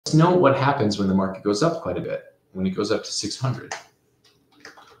note what happens when the market goes up quite a bit. When it goes up to 600,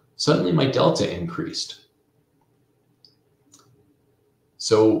 suddenly my delta increased.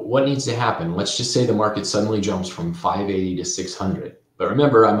 So what needs to happen? Let's just say the market suddenly jumps from 580 to 600. But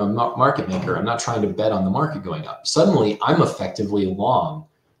remember, I'm a market maker. I'm not trying to bet on the market going up. Suddenly, I'm effectively long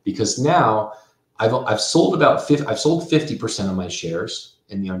because now I've sold 50% of my shares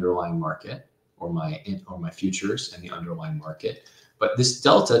in the underlying market, or my futures in the underlying market. But this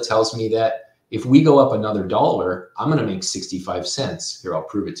delta tells me that if we go up another $1, I'm going to make 65 cents. Here, I'll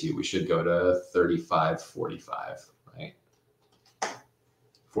prove it to you. We should go to 35.45, right?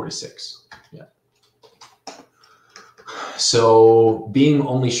 46, yeah. So being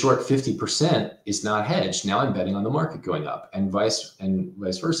only short 50% is not hedged. Now I'm betting on the market going up, and vice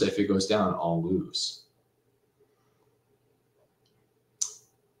versa. If it goes down, I'll lose.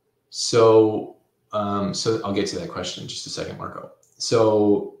 So I'll get to that question in just a second, Marco.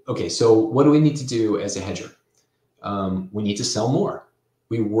 So, okay, so what do we need to do as a hedger? We need to sell more.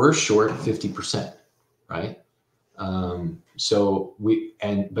 We were short 50%, right?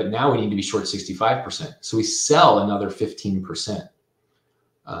 But now we need to be short 65%. So we sell another 15%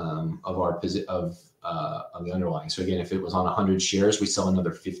 of the underlying. So again, if it was on 100 shares, we sell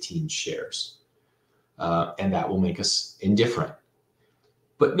another 15 shares, and that will make us indifferent.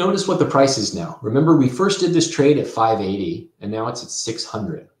 But notice what the price is now. Remember, we first did this trade at 580, and now it's at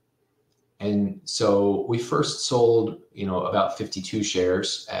 600. And so we first sold, about 52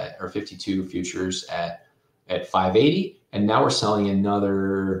 shares or 52 futures at 580, and now we're selling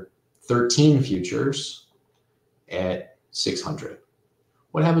another 13 futures at 600.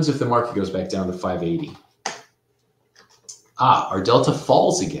 What happens if the market goes back down to 580? Our delta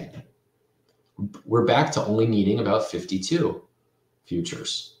falls again. We're back to only needing about 52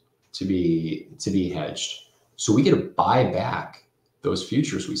 futures to be hedged. So we get to buy back those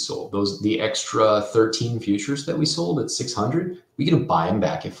futures we sold, the extra 13 futures that we sold at 600, we get to buy them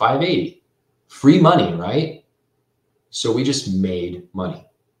back at 580. Free money, right? So we just made money.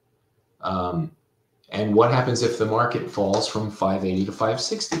 And what happens if the market falls from 580 to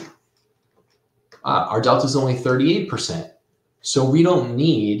 560? Our delta is only 38%. So we don't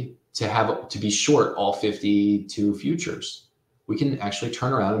need to be short all 52 futures. We can actually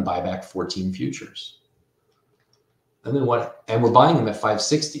turn around and buy back 14 futures. And then what? And we're buying them at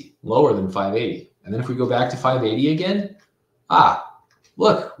 560, lower than 580. And then if we go back to 580 again,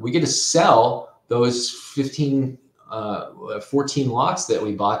 look, we get to sell those 14 lots that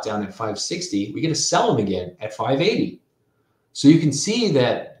we bought down at 560. We get to sell them again at 580. So you can see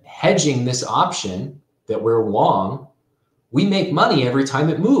that hedging this option that we're long, we make money every time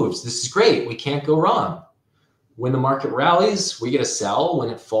it moves. This is great. We can't go wrong. When the market rallies, we get to sell. When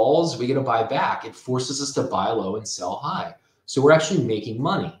it falls, we get to buy back. It forces us to buy low and sell high. So we're actually making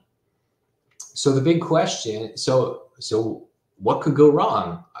money. So the big question, so what could go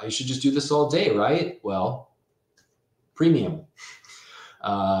wrong? I should just do this all day, right? Well, premium.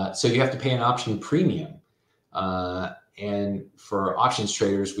 So you have to pay an option premium. And for options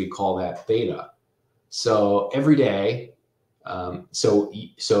traders, we call that beta. So every day,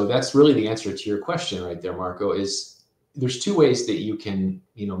 so that's really the answer to your question right there, Marco, is there's two ways that you can,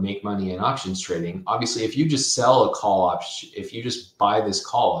 make money in options trading. Obviously, if you just sell a call option, if you just buy this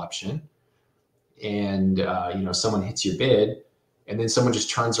call option and, someone hits your bid and then someone just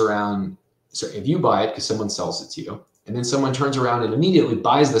turns around. So if you buy it because someone sells it to you and then someone turns around and immediately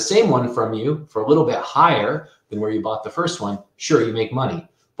buys the same one from you for a little bit higher than where you bought the first one, sure, you make money.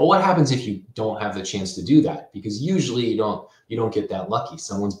 But what happens if you don't have the chance to do that? Because usually you don't get that lucky.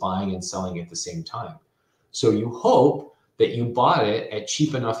 Someone's buying and selling at the same time. So you hope that you bought it at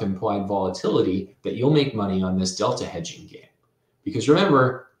cheap enough implied volatility that you'll make money on this delta hedging game. Because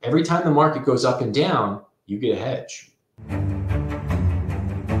remember, every time the market goes up and down, you get a hedge.